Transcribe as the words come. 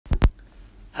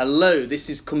Hello, this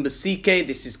is Kumbasike,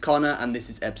 this is Connor, and this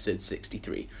is episode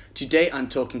 63. Today I'm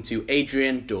talking to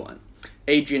Adrien Doan.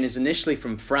 Adrien is initially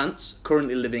from France,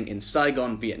 currently living in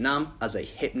Saigon, Vietnam, as a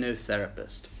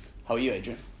hypnotherapist. How are you,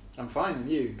 Adrien? I'm fine, and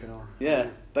you, Connor? Yeah,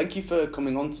 thank you for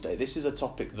coming on today. This is a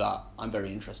topic that I'm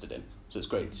very interested in, so it's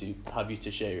great to have you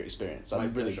to share your experience. I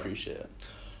really appreciate it.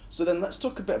 So then let's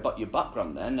talk a bit about your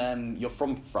background then. You're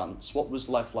from France. What was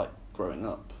life like growing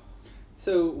up?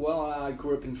 So, I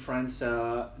grew up in France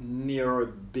near a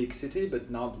big city, but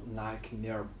not like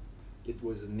near, it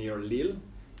was near Lille.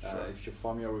 Sure. If you're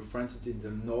familiar with France, it's in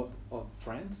the north of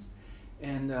France.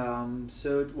 And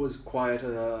so it was quite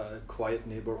a quiet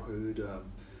neighborhood,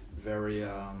 very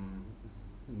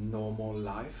normal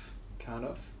life, kind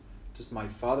of. Just my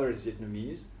father is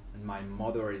Vietnamese and my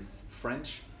mother is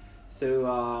French.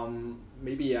 So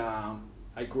maybe I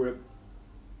grew up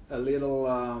a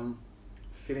little...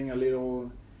 feeling a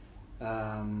little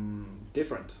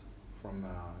different from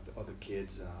the other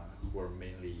kids who were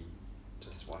mainly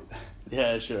just white.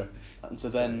 Yeah, sure. And so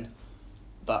then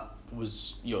that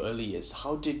was your early years.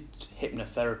 How did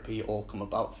hypnotherapy all come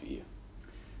about for you?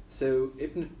 So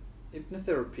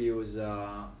hypnotherapy was,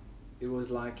 it was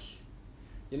like,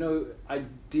 I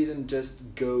didn't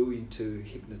just go into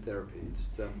hypnotherapy.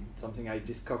 It's something I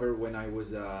discovered when I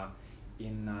was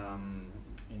in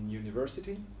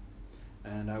university.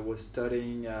 And I was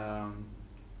studying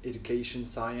education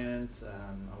science.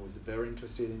 I was very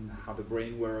interested in how the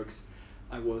brain works.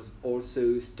 I was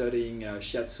also studying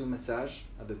shiatsu massage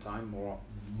at the time,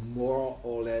 more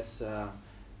or less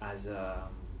as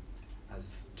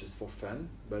just for fun.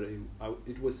 But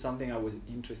it was something I was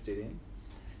interested in.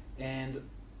 And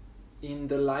in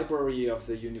the library of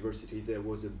the university, there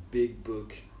was a big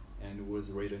book, and it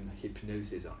was written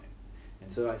hypnosis on it.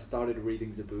 And so I started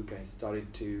reading the book. I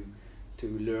started to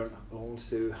learn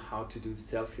also how to do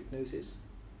self-hypnosis.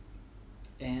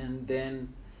 And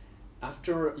then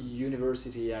after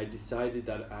university, I decided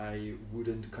that I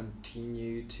wouldn't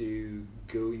continue to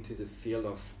go into the field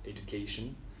of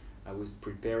education. I was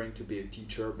preparing to be a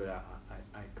teacher, but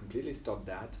I completely stopped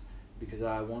that because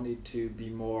I wanted to be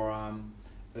more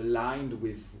aligned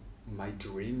with my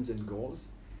dreams and goals.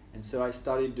 And so I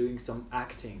started doing some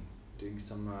acting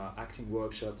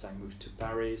workshops. I moved to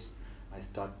Paris. I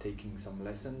started taking some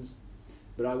lessons,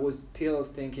 but I was still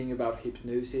thinking about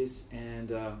hypnosis,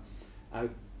 and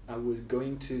I was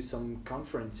going to some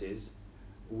conferences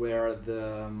where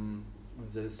the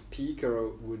speaker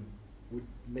would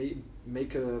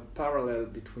make a parallel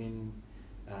between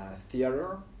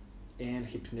theater and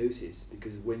hypnosis,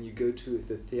 because when you go to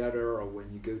the theater or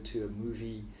when you go to a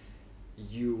movie,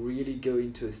 you really go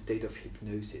into a state of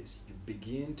hypnosis. You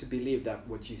begin to believe that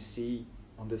what you see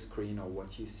on the screen or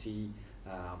what you see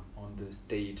on the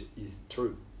stage is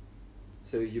true.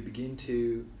 So you begin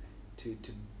to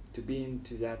be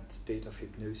into that state of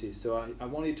hypnosis. So I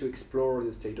wanted to explore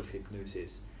the state of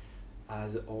hypnosis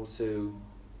as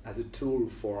a tool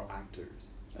for actors.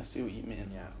 I see what you mean.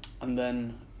 Yeah. And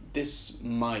then this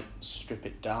might strip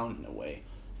it down in a way.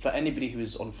 For anybody who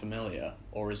is unfamiliar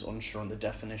or is unsure on the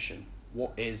definition,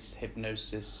 what is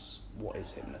hypnosis? What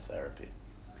is hypnotherapy?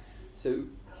 So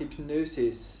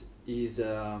hypnosis is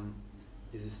a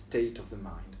state of the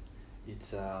mind.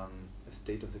 It's a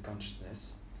state of the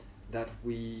consciousness that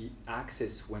we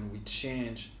access when we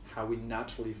change how we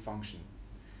naturally function.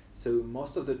 So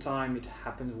most of the time it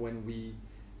happens when we,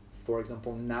 for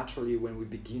example, naturally when we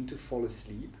begin to fall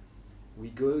asleep, we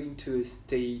go into a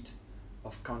state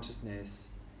of consciousness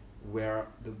where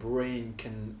the brain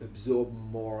can absorb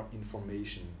more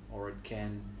information, or it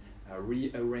can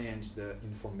rearrange the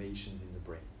information in the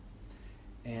brain.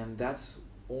 And that's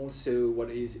also what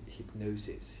is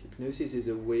hypnosis. Hypnosis is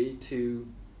a way to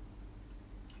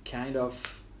kind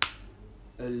of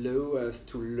allow us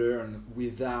to learn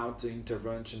without the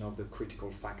intervention of the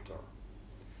critical factor.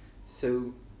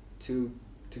 So to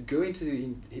go into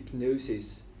the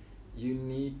hypnosis, you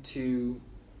need to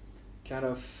kind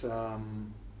of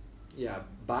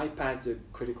bypass the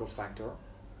critical factor,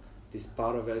 this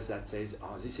part of us that says,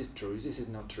 oh, this is true, this is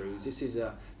not true, this is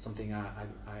something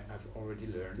I've already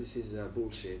learned, this is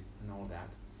bullshit and all that,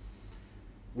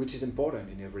 which is important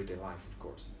in everyday life, of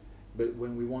course. But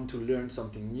when we want to learn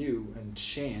something new and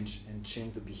change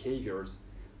the behaviors,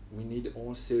 we need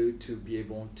also to be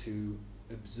able to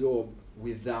absorb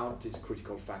without this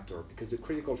critical factor, because the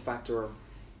critical factor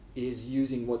is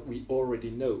using what we already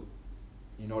know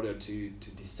in order to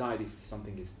decide if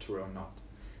something is true or not.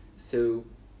 So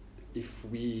if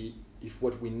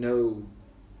what we know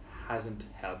hasn't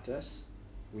helped us,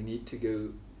 we need to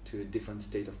go to a different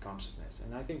state of consciousness.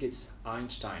 And I think it's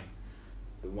Einstein,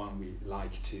 the one we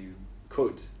like to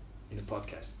quote in a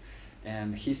podcast,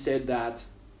 and he said that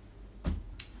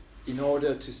in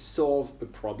order to solve a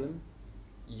problem,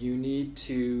 you need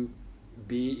to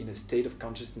be in a state of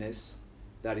consciousness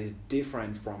that is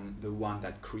different from the one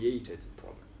that created the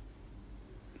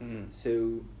problem.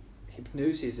 So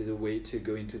hypnosis is a way to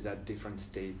go into that different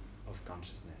state of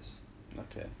consciousness.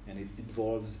 Okay. And it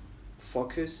involves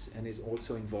focus, and it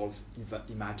also involves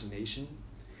imagination.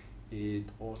 It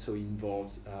also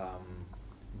involves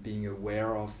being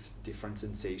aware of different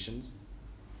sensations.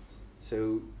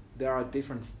 So there are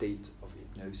different states of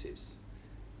hypnosis.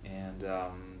 And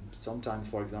sometimes,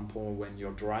 for example, when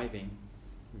you're driving,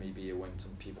 maybe when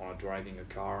some people are driving a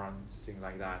car and things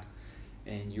like that,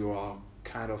 and you are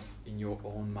kind of in your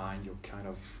own mind, you're kind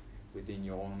of within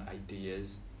your own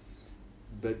ideas,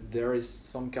 but there is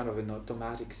some kind of an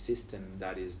automatic system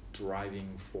that is driving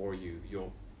for you.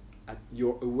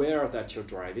 You're aware that you're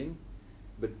driving,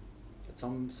 but at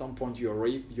some point you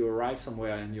arrive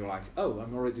somewhere and you're like, oh,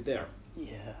 I'm already there.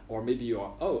 Yeah. Or maybe you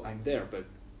are, oh, I'm there, but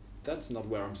that's not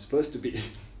where I'm supposed to be.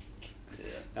 Yeah.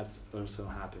 That also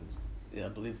happens. Yeah, I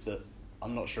believe that,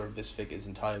 I'm not sure if this figure is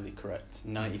entirely correct,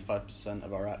 95%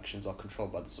 of our actions are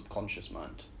controlled by the subconscious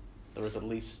mind. There is at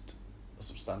least a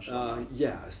substantial amount.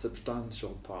 Yeah, a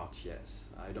substantial part, yes.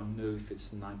 I don't know if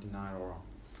it's 99 or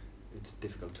it's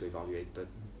difficult to evaluate, but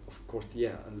of course,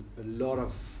 yeah, a lot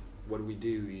of what we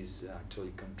do is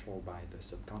actually controlled by the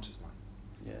subconscious mind.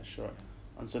 Yeah, sure.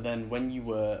 And so then when you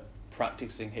were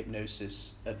practicing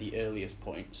hypnosis at the earliest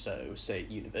point, so say at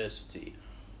university,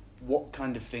 what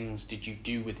kind of things did you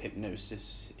do with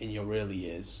hypnosis in your early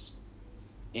years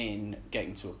in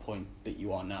getting to a point that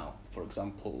you are now? For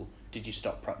example, did you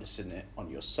start practicing it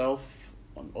on yourself,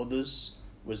 on others?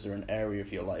 Was there an area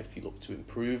of your life you looked to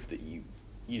improve that you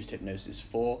used hypnosis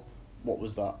for? What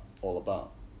was that all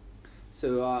about?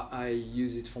 So I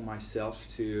use it for myself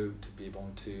to be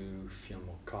able to feel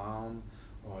more calm,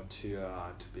 or to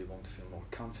be able to feel more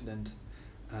confident.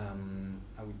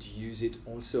 I would use it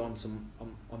also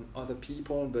on other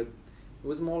people, but it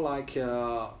was more like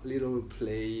a little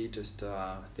play, just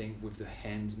thing with the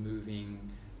hands moving,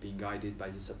 being guided by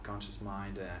the subconscious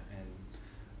mind, and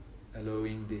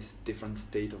allowing this different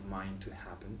state of mind to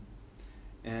happen.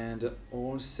 And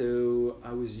also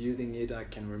I was using it, I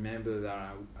can remember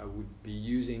that I would be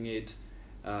using it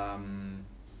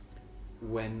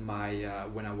when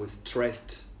I was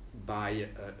stressed by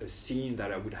a scene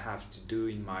that I would have to do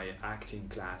in my acting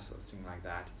class or something like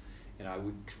that, and I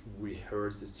would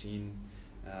rehearse the scene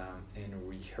and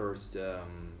rehearse the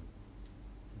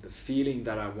feeling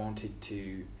that I wanted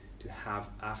to have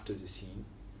after the scene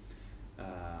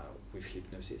with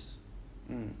hypnosis.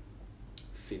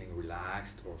 Feeling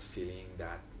relaxed, or feeling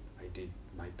that I did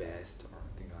my best, or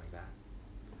things like that.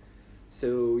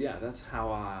 So yeah, that's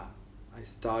how I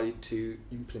started to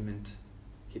implement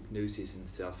hypnosis and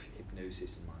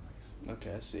self-hypnosis in my life.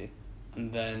 Okay, I see.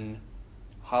 And then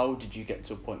how did you get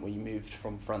to a point where you moved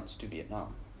from France to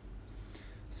Vietnam?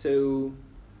 So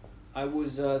I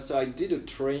did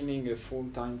a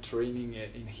full-time training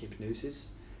in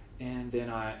hypnosis, and then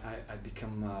I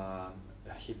become a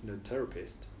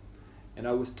hypnotherapist. And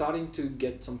I was starting to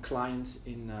get some clients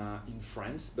in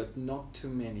France, but not too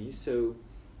many, so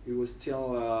it was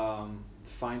still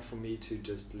fine for me to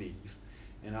just leave.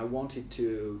 And I wanted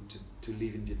to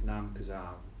live in Vietnam because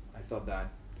I thought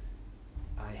that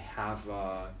I have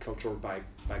a cultural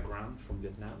background from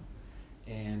Vietnam,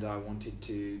 and I wanted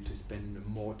to spend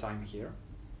more time here.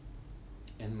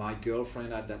 And my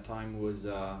girlfriend at that time was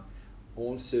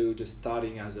also just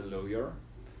starting as a lawyer,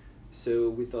 so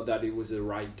we thought that it was the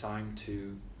right time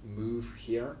to move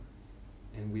here,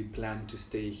 and we planned to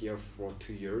stay here for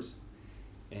 2 years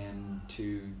and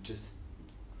to just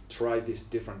try this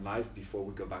different life before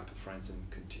we go back to France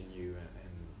and continue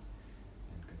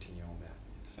and continue on that.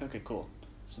 Yes. Okay, cool.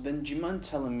 So then do you mind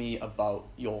telling me about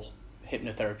your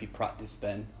hypnotherapy practice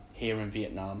then here in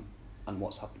Vietnam and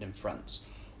what's happened in France?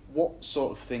 What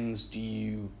sort of things do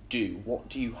you do? What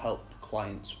do you help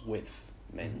clients with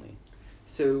mainly?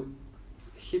 So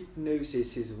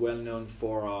hypnosis is well known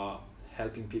for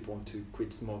helping people to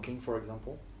quit smoking, for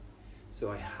example. So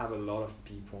I have a lot of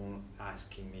people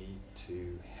asking me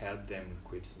to help them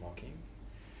quit smoking.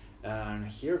 And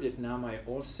here in Vietnam, I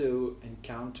also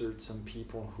encountered some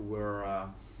people who were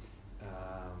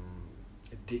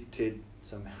addicted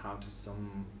somehow to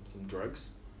some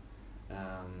drugs.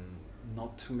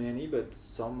 Not too many, but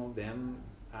some of them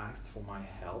asked for my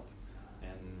help,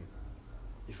 and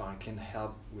if I can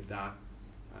help with that,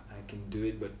 I can do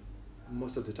it. But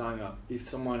most of the time, if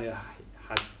someone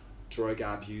has drug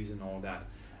abuse and all that,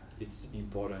 it's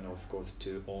important, of course,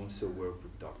 to also work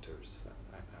with doctors.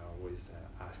 I always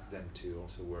asked them to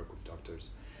also work with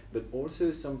doctors. But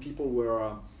also some people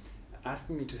were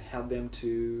asking me to help them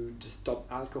to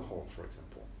stop alcohol, for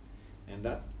example. And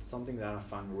that's something that I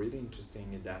found really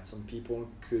interesting, is that some people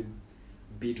could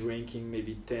be drinking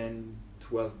maybe 10,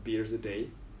 12 beers a day,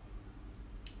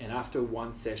 and after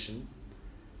one session,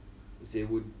 they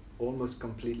would almost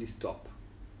completely stop.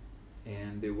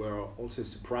 And they were also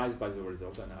surprised by the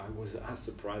result, and I was as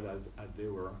surprised as they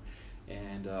were.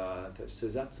 And so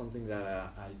that's something that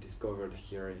I discovered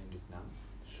here in Vietnam.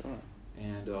 Sure.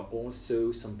 And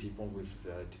also some people with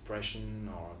depression,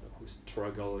 or who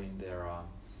struggle in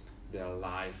their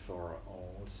life, or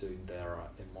also in their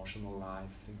emotional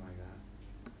life, things like that.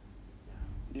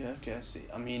 Yeah, okay, I see.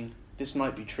 I mean, this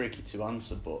might be tricky to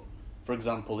answer, but for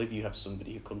example, if you have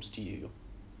somebody who comes to you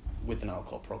with an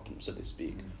alcohol problem, so to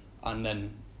speak, and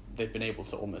then they've been able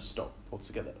to almost stop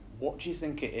altogether, what do you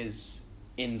think it is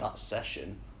in that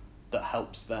session that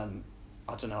helps them,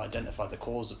 I don't know, identify the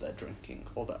cause of their drinking,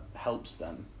 or that helps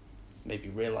them maybe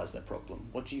realise their problem?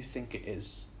 What do you think it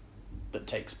is that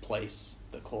takes place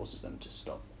that causes them to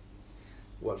stop?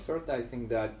 Well, first I think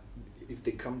that if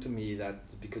they come to me,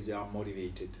 that's because they are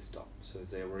motivated to stop. So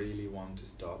they really want to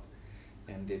stop,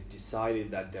 and they've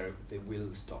decided that they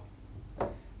will stop.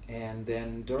 And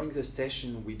then during the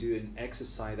session we do an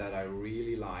exercise that I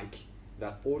really like,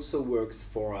 that also works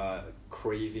for a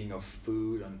craving of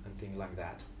food and things like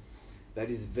that. That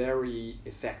is very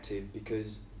effective,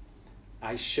 because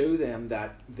I show them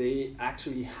that they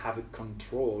actually have a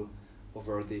control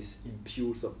over this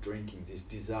impulse of drinking, this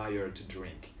desire to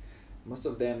drink. Most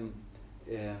of them,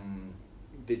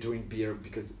 they drink beer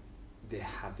because they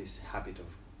have this habit of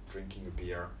drinking a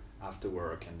beer after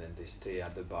work, and then they stay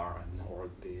at the bar, or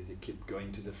they keep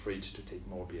going to the fridge to take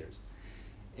more beers.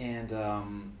 And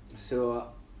so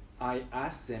I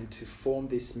ask them to form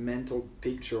this mental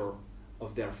picture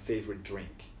of their favorite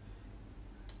drink,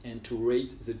 and to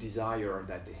rate the desire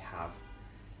that they have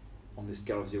on the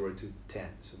scale of 0 to 10.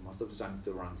 So most of the time it's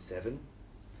around 7.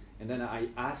 And then I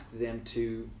ask them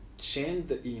to change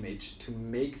the image to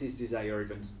make this desire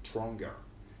even stronger.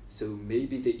 So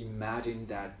maybe they imagine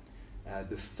that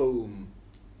the foam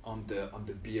on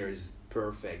the beer is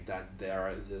perfect, that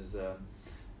there's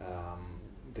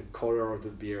the color of the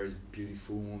beer is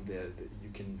beautiful, you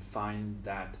can find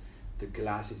that the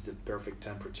glass is the perfect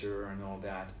temperature and all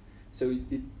that. So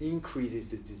it increases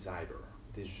this desire.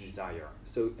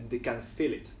 So, and they can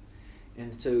feel it.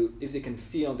 And so if they can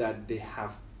feel that they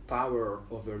have power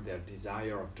over their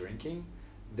desire of drinking,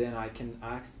 then I can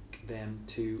ask them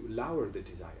to lower the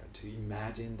desire, to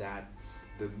imagine that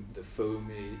the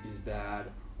foam is bad,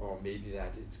 or maybe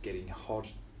that it's getting hot,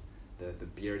 the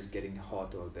beer is getting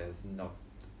hot, or there's not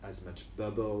as much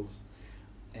bubbles.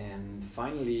 And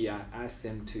finally I ask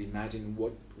them to imagine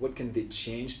what can they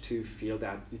change to feel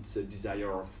that it's a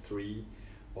desire of 3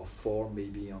 or 4,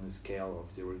 maybe on a scale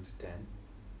of 0 to 10,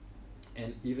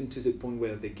 and even to the point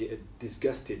where they get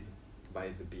disgusted by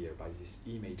the beer, by this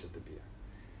image of the beer.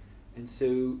 And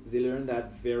so they learn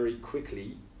that very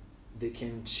quickly they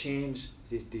can change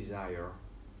this desire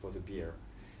for the beer.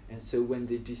 And so when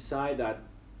they decide that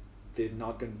they're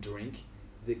not going to drink,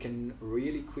 they can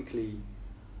really quickly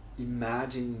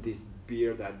imagine this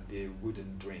beer that they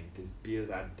wouldn't drink, this beer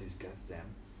that disgusts them.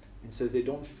 And so they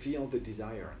don't feel the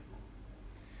desire anymore.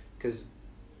 Because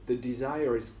the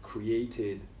desire is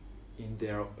created in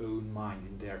their own mind,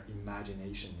 in their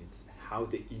imagination. It's how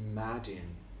they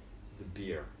imagine the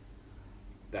beer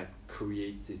that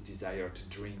creates this desire to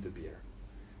drink the beer.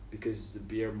 Because the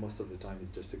beer most of the time is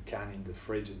just a can in the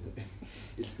fridge, and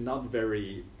it's not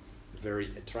very, very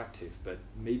attractive. But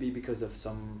maybe because of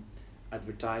some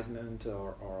advertisement,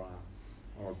 or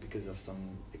because of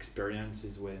some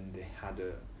experiences when they had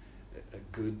a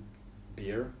good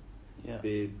beer,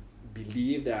 they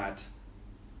believe that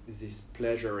this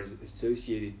pleasure is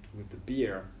associated with the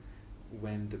beer,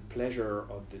 when the pleasure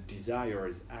of the desire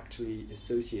is actually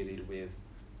associated with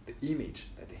the image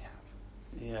that they have.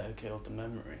 Yeah, okay, or the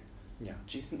memory. Yeah.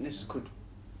 Do you think this could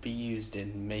be used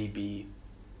in maybe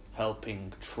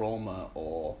helping trauma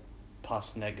or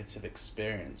past negative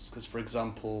experience? Because, for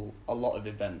example, a lot of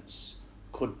events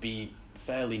could be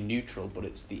fairly neutral, but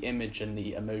it's the image and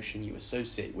the emotion you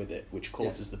associate with it which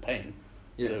causes the pain.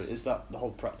 Yes. So is that the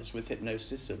whole practice with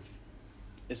hypnosis?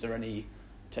 Is there any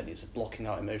techniques of blocking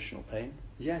out emotional pain?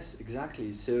 Yes,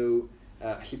 exactly. So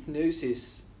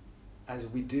hypnosis, as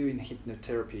we do in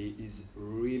hypnotherapy, is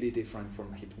really different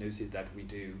from hypnosis that we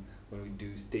do when we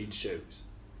do stage shows.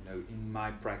 You know, in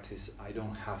my practice, I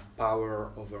don't have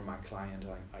power over my client.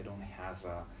 I don't have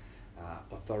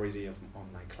authority on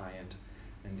my client,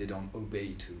 and they don't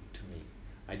obey to me.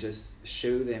 I just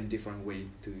show them different ways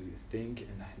to think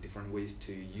and different ways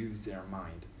to use their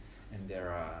mind and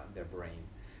their brain.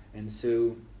 And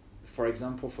so, for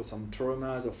example, for some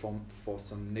traumas or for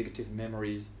some negative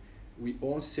memories, we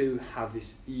also have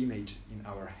this image in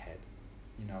our head,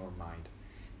 in our mind,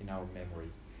 in our memory.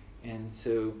 And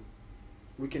so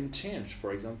we can change,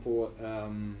 for example, a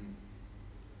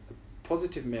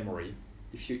positive memory.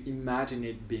 If you imagine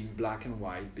it being black and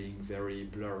white, being very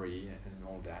blurry and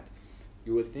all that,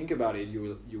 you will think about it,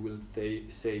 you will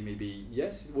say maybe,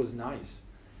 yes, it was nice,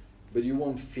 but you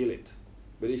won't feel it.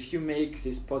 But if you make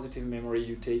this positive memory,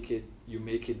 you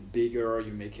make it bigger,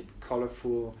 you make it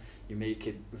colorful, you make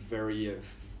it very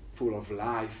full of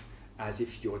life, as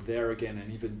if you're there again,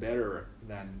 and even better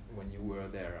than when you were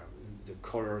there. The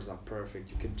colors are perfect.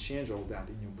 You can change all that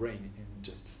in your brain in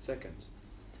just seconds.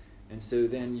 And so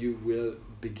then you will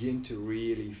begin to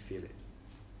really feel it.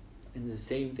 And the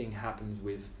same thing happens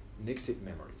with negative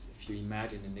memories. If you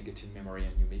imagine a negative memory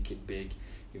and you make it big,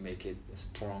 you make it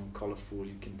strong, colorful,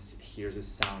 you can hear the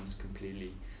sounds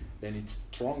completely, then it's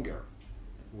stronger.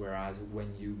 Whereas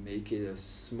when you make it a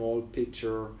small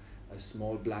picture, a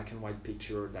small black and white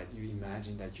picture that you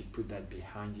imagine, that you put that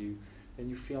behind you, then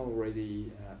you feel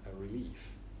already a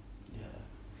relief. Yeah.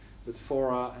 But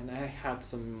and I had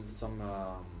some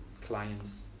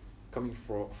clients coming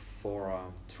for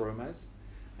traumas,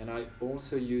 and I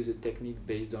also use a technique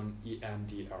based on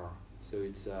EMDR. So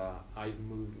it's eye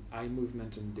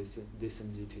movement and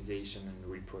desensitization and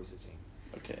reprocessing.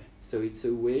 Okay. So it's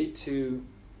a way to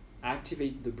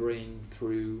activate the brain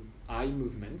through eye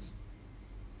movements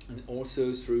and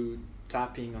also through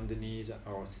tapping on the knees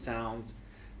or sounds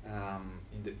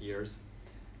in the ears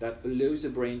that allows the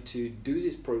brain to do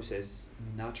this process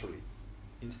naturally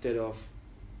instead of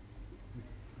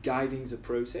guiding the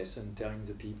process and telling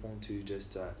the people to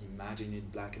just imagine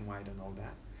it black and white and all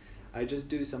that. I just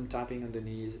do some tapping on the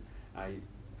knees. I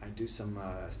do some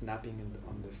snapping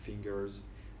on the fingers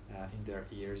in their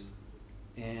ears,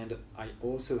 and I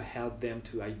also help them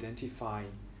to identify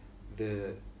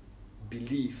the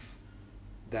belief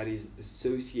that is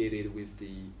associated with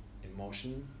the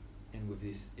emotion and with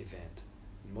this event.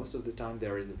 And most of the time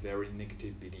there is a very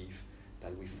negative belief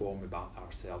that we form about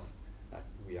ourselves, that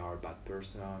we are a bad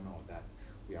person or that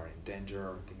we are in danger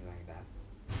or things like that.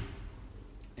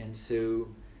 And so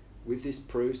with this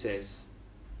process,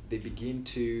 they begin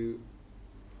to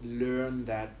learn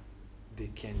that they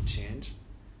can change.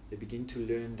 They begin to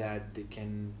learn that they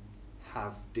can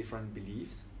have different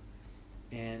beliefs,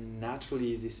 and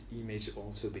naturally this image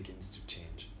also begins to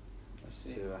change. I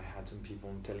see. So I had some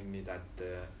people telling me that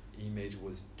the image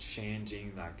was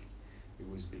changing, like it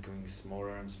was becoming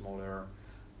smaller and smaller,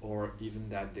 or even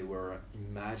that they were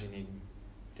imagining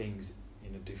things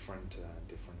in a different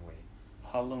way.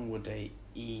 How long would a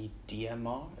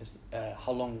EDMR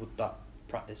how long would that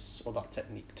practice or that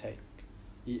technique take?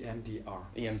 EMDR.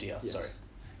 EMDR, Yes. sorry.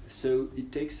 So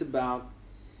it takes about,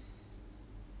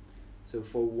 so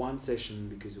for one session,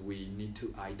 because we need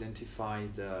to identify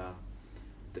the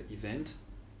event,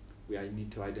 we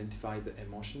need to identify the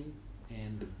emotion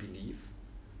and the belief,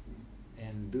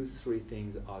 and those three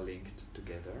things are linked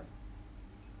together.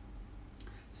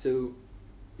 So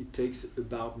it takes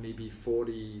about maybe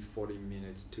 40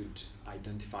 minutes to just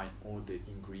identify all the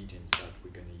ingredients that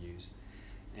we're going to use.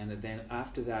 And then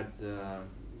after that, the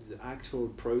actual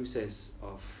process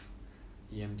of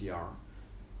EMDR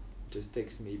just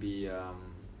takes maybe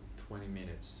 20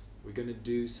 minutes. We're going to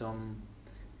do some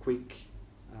quick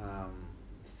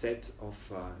set of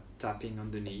tapping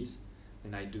on the knees,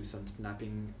 and I do some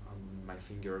snapping on my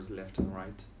fingers left and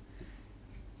right.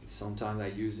 Sometimes I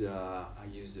use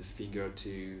a finger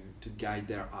to guide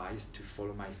their eyes to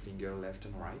follow my finger left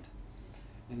and right.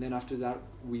 And then after that,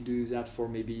 we do that for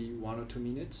maybe 1 or 2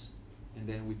 minutes, and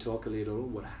then we talk a little.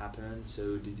 What happened?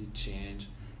 So did it change?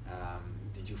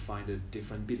 Did you find a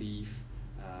different belief?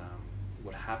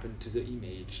 What happened to the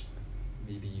image?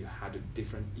 Maybe you had a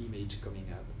different image coming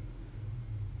up.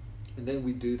 And then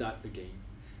we do that again,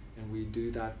 and we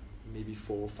do that maybe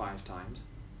 4 or 5 times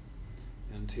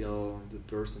until the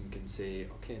person can say,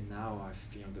 okay, now I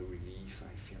feel the relief.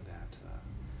 I feel that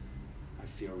I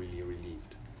feel really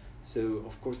relieved. So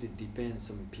of course it depends.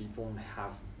 Some people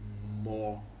have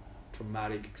more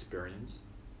traumatic experience,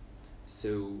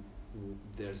 so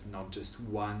there's not just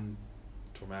one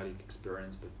traumatic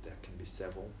experience, but there can be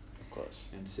several. Of course.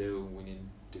 And so we need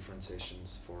different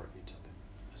sessions for each of them.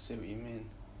 I see what you mean.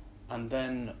 And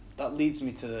then that leads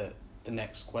me to the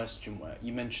next question, where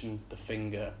you mentioned the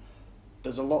finger.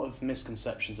 There's a lot of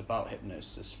misconceptions about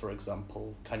hypnosis. For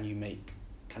example, can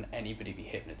anybody be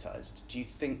hypnotized? Do you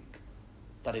think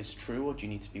that is true, or do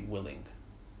you need to be willing?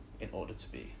 in order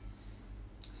to be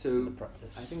So in the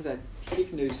practice? I think that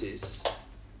hypnosis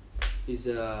is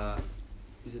an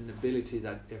ability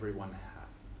that everyone has.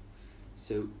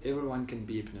 So everyone can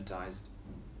be hypnotized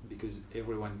because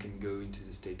everyone can go into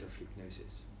the state of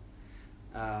hypnosis.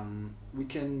 We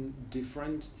can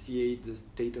differentiate the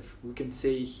state of, we can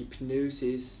say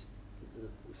hypnosis,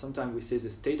 sometimes we say the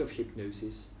state of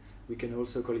hypnosis, we can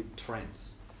also call it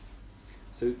trance.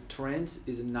 So trance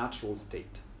is a natural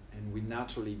state, and we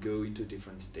naturally go into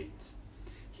different states.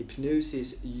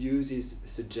 Hypnosis uses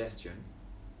suggestion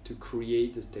to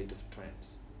create a state of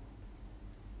trance.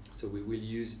 So we will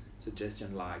use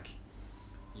suggestion like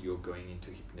you're going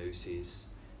into hypnosis,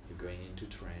 you're going into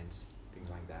trance, things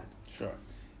like that. Sure.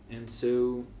 And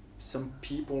so some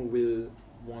people will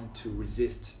want to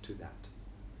resist to that.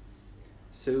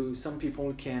 So some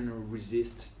people can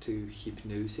resist to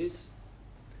hypnosis.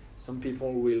 Some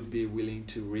people will be willing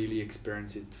to really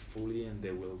experience it fully and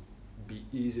they will be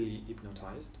easily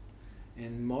hypnotized.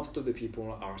 And most of the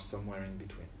people are somewhere in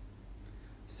between.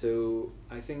 So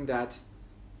I think that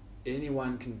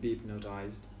anyone can be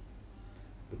hypnotized,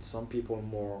 but some people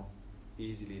more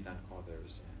easily than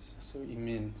others. Yes. So what you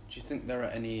mean, do you think there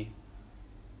are any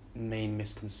main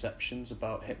misconceptions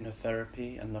about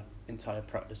hypnotherapy and the entire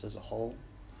practice as a whole?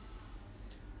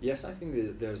 Yes, I think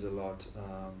that there's a lot.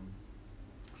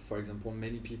 For example,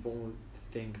 many people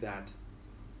think that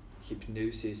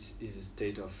hypnosis is a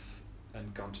state of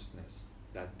unconsciousness,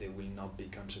 that they will not be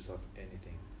conscious of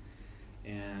anything.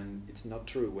 And it's not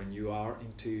true. When you are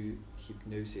into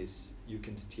hypnosis, you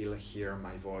can still hear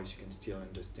my voice, you can still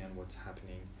understand what's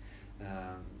happening,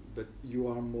 but you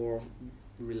are more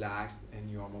relaxed and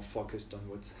you are more focused on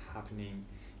what's happening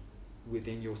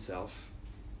within yourself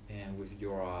and with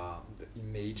your the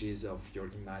images of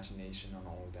your imagination and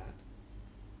all that.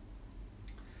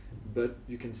 But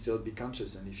you can still be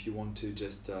conscious, and if you want to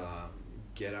just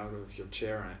get out of your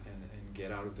chair and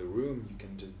get out of the room, you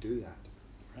can just do that.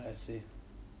 Right, I see.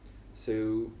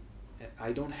 So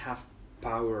I don't have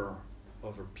power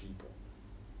over people.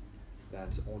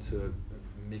 That's also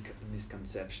a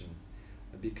misconception,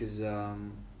 because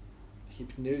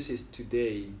hypnosis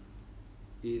today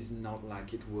is not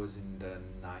like it was in the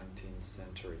 19th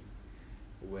century,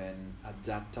 when at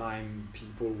that time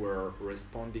people were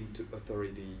responding to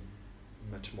authority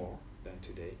much more than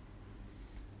today.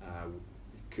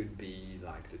 It could be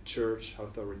like the church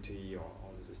authority or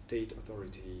the state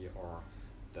authority or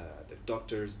the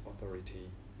doctor's authority.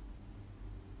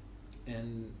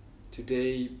 And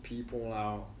today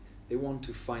people they want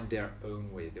to find their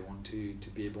own way. They want to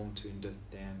be able to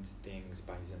understand things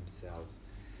by themselves.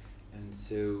 And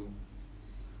so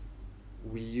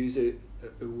we use a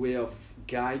way of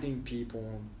guiding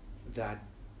people that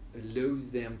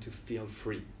allows them to feel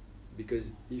free.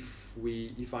 Because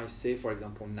if I say, for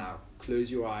example, now close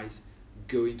your eyes,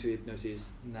 go into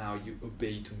hypnosis, now you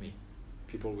obey to me,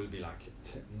 people will be like,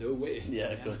 no way.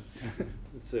 Yeah, of course.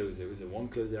 So they won't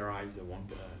close their eyes, they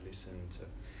won't listen.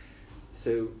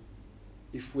 So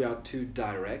if we are too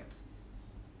direct,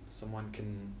 someone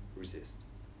can resist.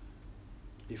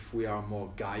 If we are more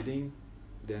guiding,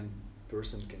 then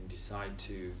person can decide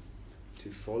to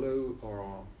follow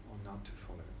or not to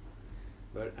follow.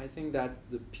 But I think that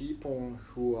the people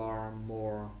who are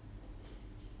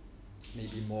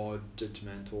maybe more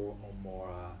judgmental or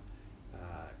more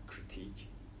critique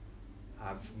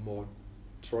have more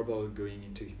trouble going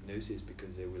into hypnosis,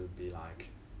 because they will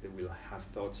have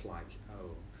thoughts like,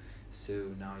 oh, so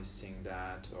now he's saying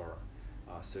that, or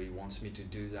so he wants me to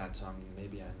do that, so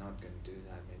maybe I'm not going to do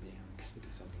that, maybe I'm going to do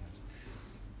something else.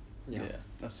 Yeah,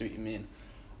 I see what you mean.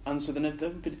 And so then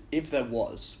if there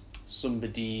was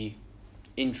somebody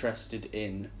interested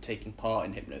in taking part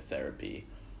in hypnotherapy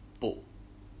but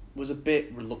was a bit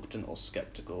reluctant or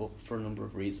skeptical for a number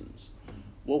of reasons,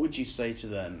 what would you say to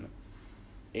them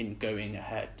in going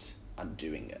ahead and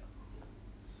doing it?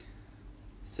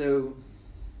 So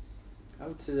I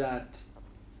would say that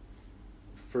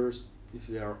first, if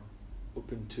they are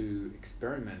open to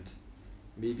experiment,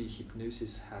 maybe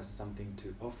hypnosis has something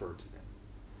to offer to them.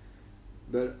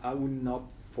 But I would not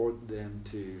force them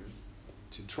to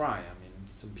try. I mean,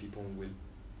 some people will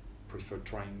prefer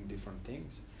trying different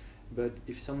things. But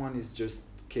if someone is just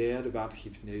scared about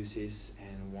hypnosis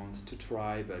and wants to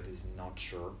try but is not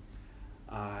sure,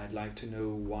 I'd like to know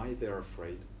why they're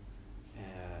afraid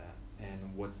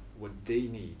and what they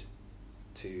need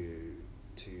to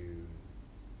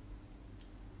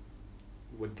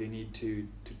what they need to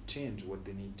change, what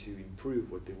they need to improve,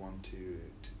 what they want to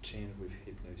change with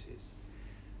hypnosis.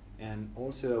 And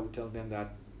also I would tell them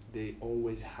that they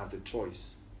always have the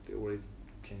choice. They always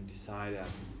can decide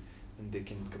and they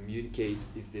can communicate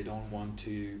if they don't want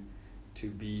to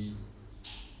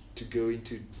go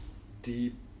into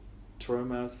deep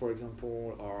traumas, for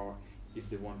example, or if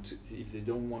they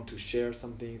don't want to share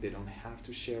something, they don't have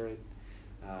to share it.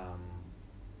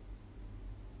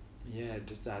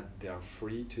 Just that they are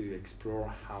free to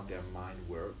explore how their mind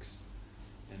works,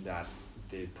 and that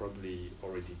they probably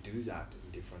already do that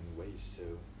in different ways. So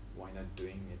why not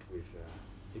doing it with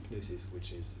hypnosis,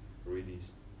 which is really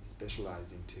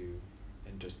specialized into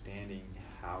understanding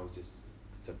how this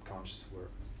subconscious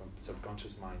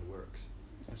mind works.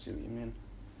 I see what you mean.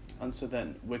 And so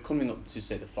then we're coming up to,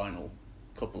 say, the final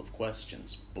couple of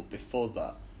questions, but before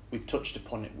that, we've touched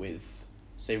upon it with,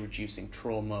 say, reducing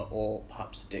trauma or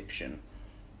perhaps addiction.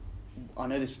 I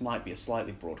know this might be a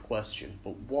slightly broad question,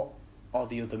 but what are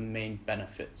the other main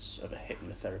benefits of a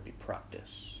hypnotherapy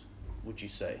practice, would you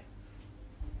say?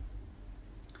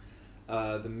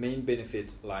 The main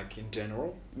benefit, like in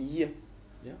general? Yeah.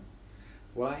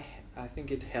 Well, I think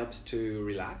it helps to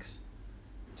relax,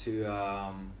 to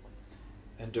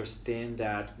understand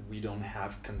that we don't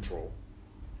have control,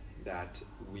 that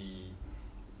we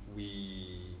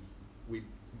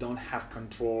don't have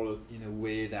control in a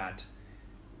way that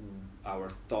our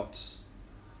thoughts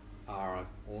are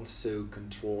also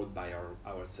controlled by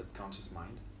our subconscious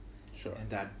mind. Sure. And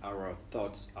that our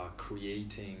thoughts are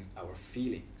creating our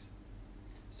feelings.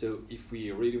 So if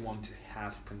we really want to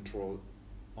have control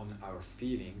on our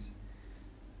feelings,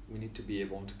 we need to be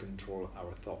able to control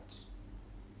our thoughts.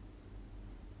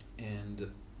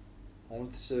 And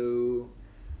also,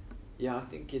 I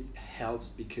think it helps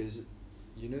because,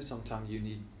 sometimes you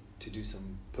need to do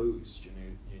some pause, you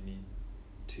need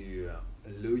to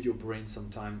allow your brain some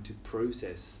time to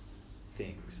process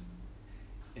things.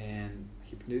 And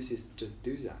hypnosis just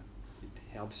does that.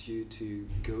 It helps you to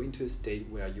go into a state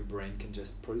where your brain can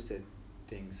just process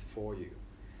things for you.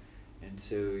 And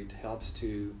so it helps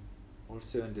to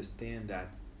also understand that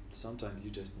sometimes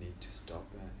you just need to stop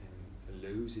and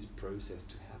allow this process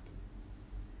to happen.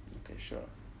 Okay, sure.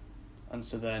 And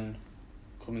so then,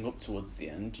 coming up towards the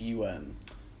end, you've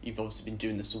obviously been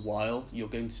doing this a while. You're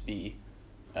going to be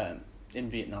in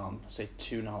Vietnam, say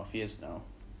 2.5 years now.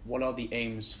 What are the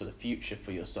aims for the future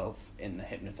for yourself in the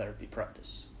hypnotherapy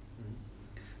practice? Mm-hmm.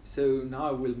 So now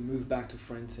I will move back to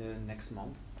France next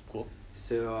month. Cool.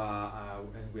 So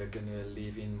and we are gonna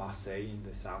live in Marseille, in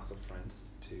the south of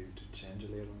France, to change a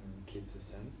little and keep the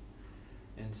sun.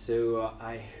 And so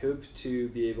I hope to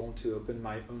be able to open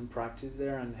my own practice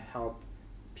there and help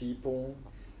people.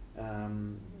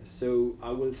 So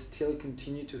I will still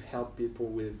continue to help people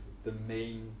with the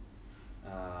main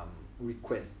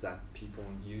requests that people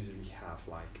usually have,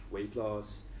 like weight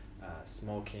loss,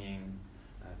 smoking,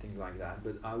 things like that.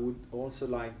 But I would also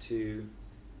like to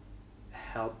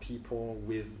help people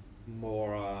with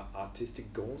more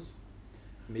artistic goals,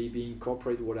 maybe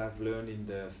incorporate what I've learned in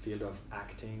the field of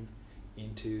acting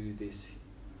into this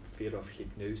field of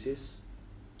hypnosis.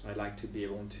 I like to be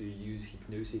able to use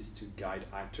hypnosis to guide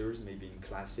actors, maybe in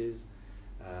classes,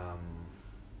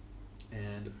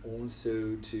 and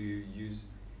also to use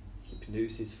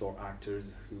hypnosis for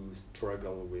actors who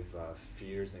struggle with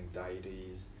fears,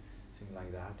 anxieties, things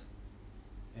like that.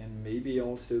 And maybe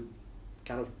also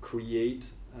kind of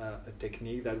create a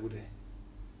technique that would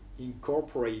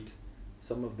incorporate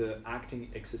some of the acting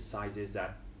exercises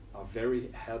that are very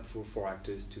helpful for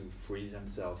actors to free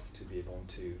themselves, to be able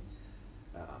to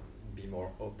be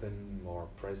more open, more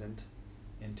present,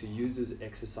 and to use those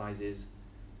exercises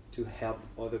to help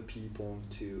other people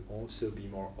to also be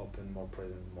more open, more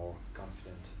present, more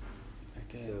confident.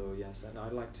 Okay. So yes, and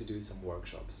I'd like to do some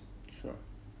workshops. Sure.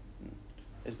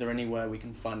 Is there anywhere we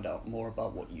can find out more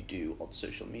about what you do on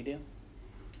social media?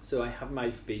 So I have my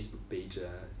Facebook page,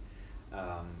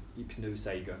 Hypno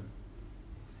Saigon.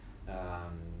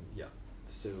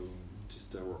 So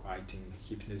just writing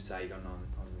Hypno Saigon on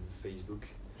Facebook.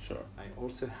 Sure. I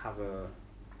also have a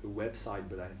website,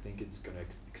 but I think it's going to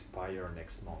expire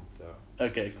next month, though.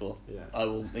 Okay, cool. Yes. I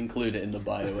will include it in the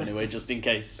bio anyway, just in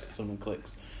case someone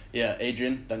clicks. Yeah,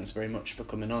 Adrian, thanks very much for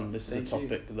coming on. This is a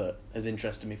topic that has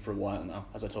interested me for a while now,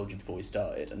 as I told you before we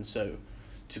started, and so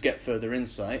to get further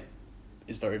insight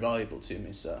is very valuable to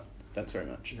me, so thanks very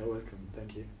much. You're welcome.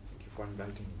 Thank you. Thank you for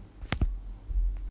inviting me.